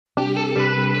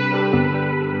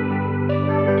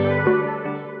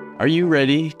Are you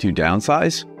ready to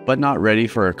downsize, but not ready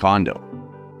for a condo?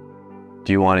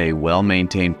 Do you want a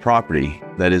well-maintained property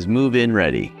that is move-in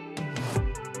ready?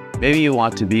 Maybe you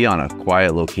want to be on a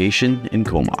quiet location in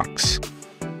Comox.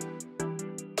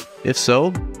 If so,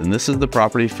 then this is the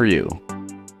property for you.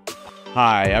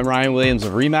 Hi, I'm Ryan Williams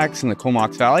of RE/MAX in the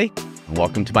Comox Valley, and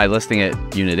welcome to my listing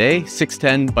at Unit A,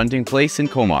 610 Bunting Place in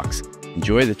Comox.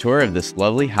 Enjoy the tour of this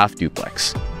lovely half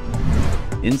duplex.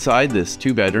 Inside this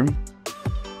 2-bedroom,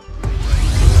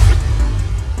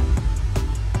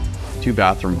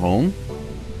 2-bathroom home,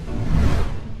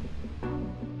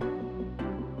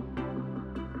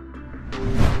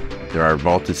 there are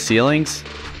vaulted ceilings,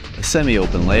 a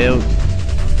semi-open layout,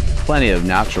 plenty of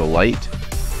natural light,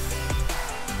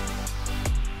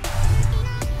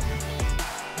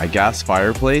 a gas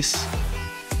fireplace,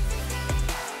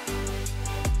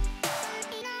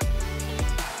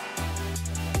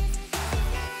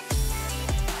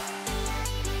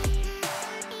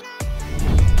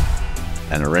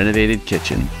 and a renovated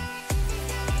kitchen.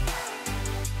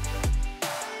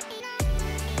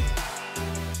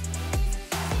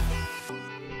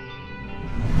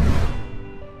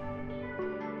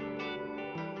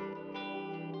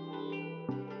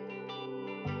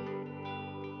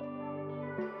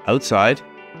 Outside,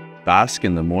 bask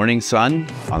in the morning sun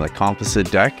on the composite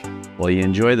deck while you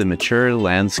enjoy the mature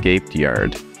landscaped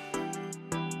yard.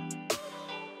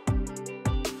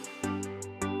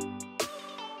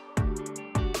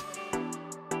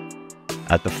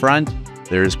 At the front,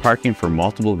 there is parking for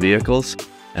multiple vehicles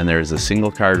and there is a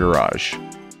single-car garage.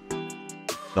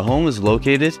 The home is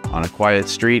located on a quiet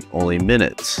street only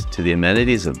minutes to the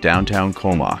amenities of downtown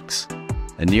Comox,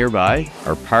 and nearby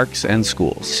are parks and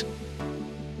schools.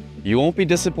 You won't be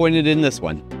disappointed in this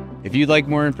one. If you'd like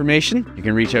more information, you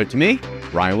can reach out to me,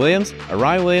 Ryan Williams, at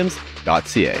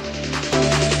ryanwilliams.ca.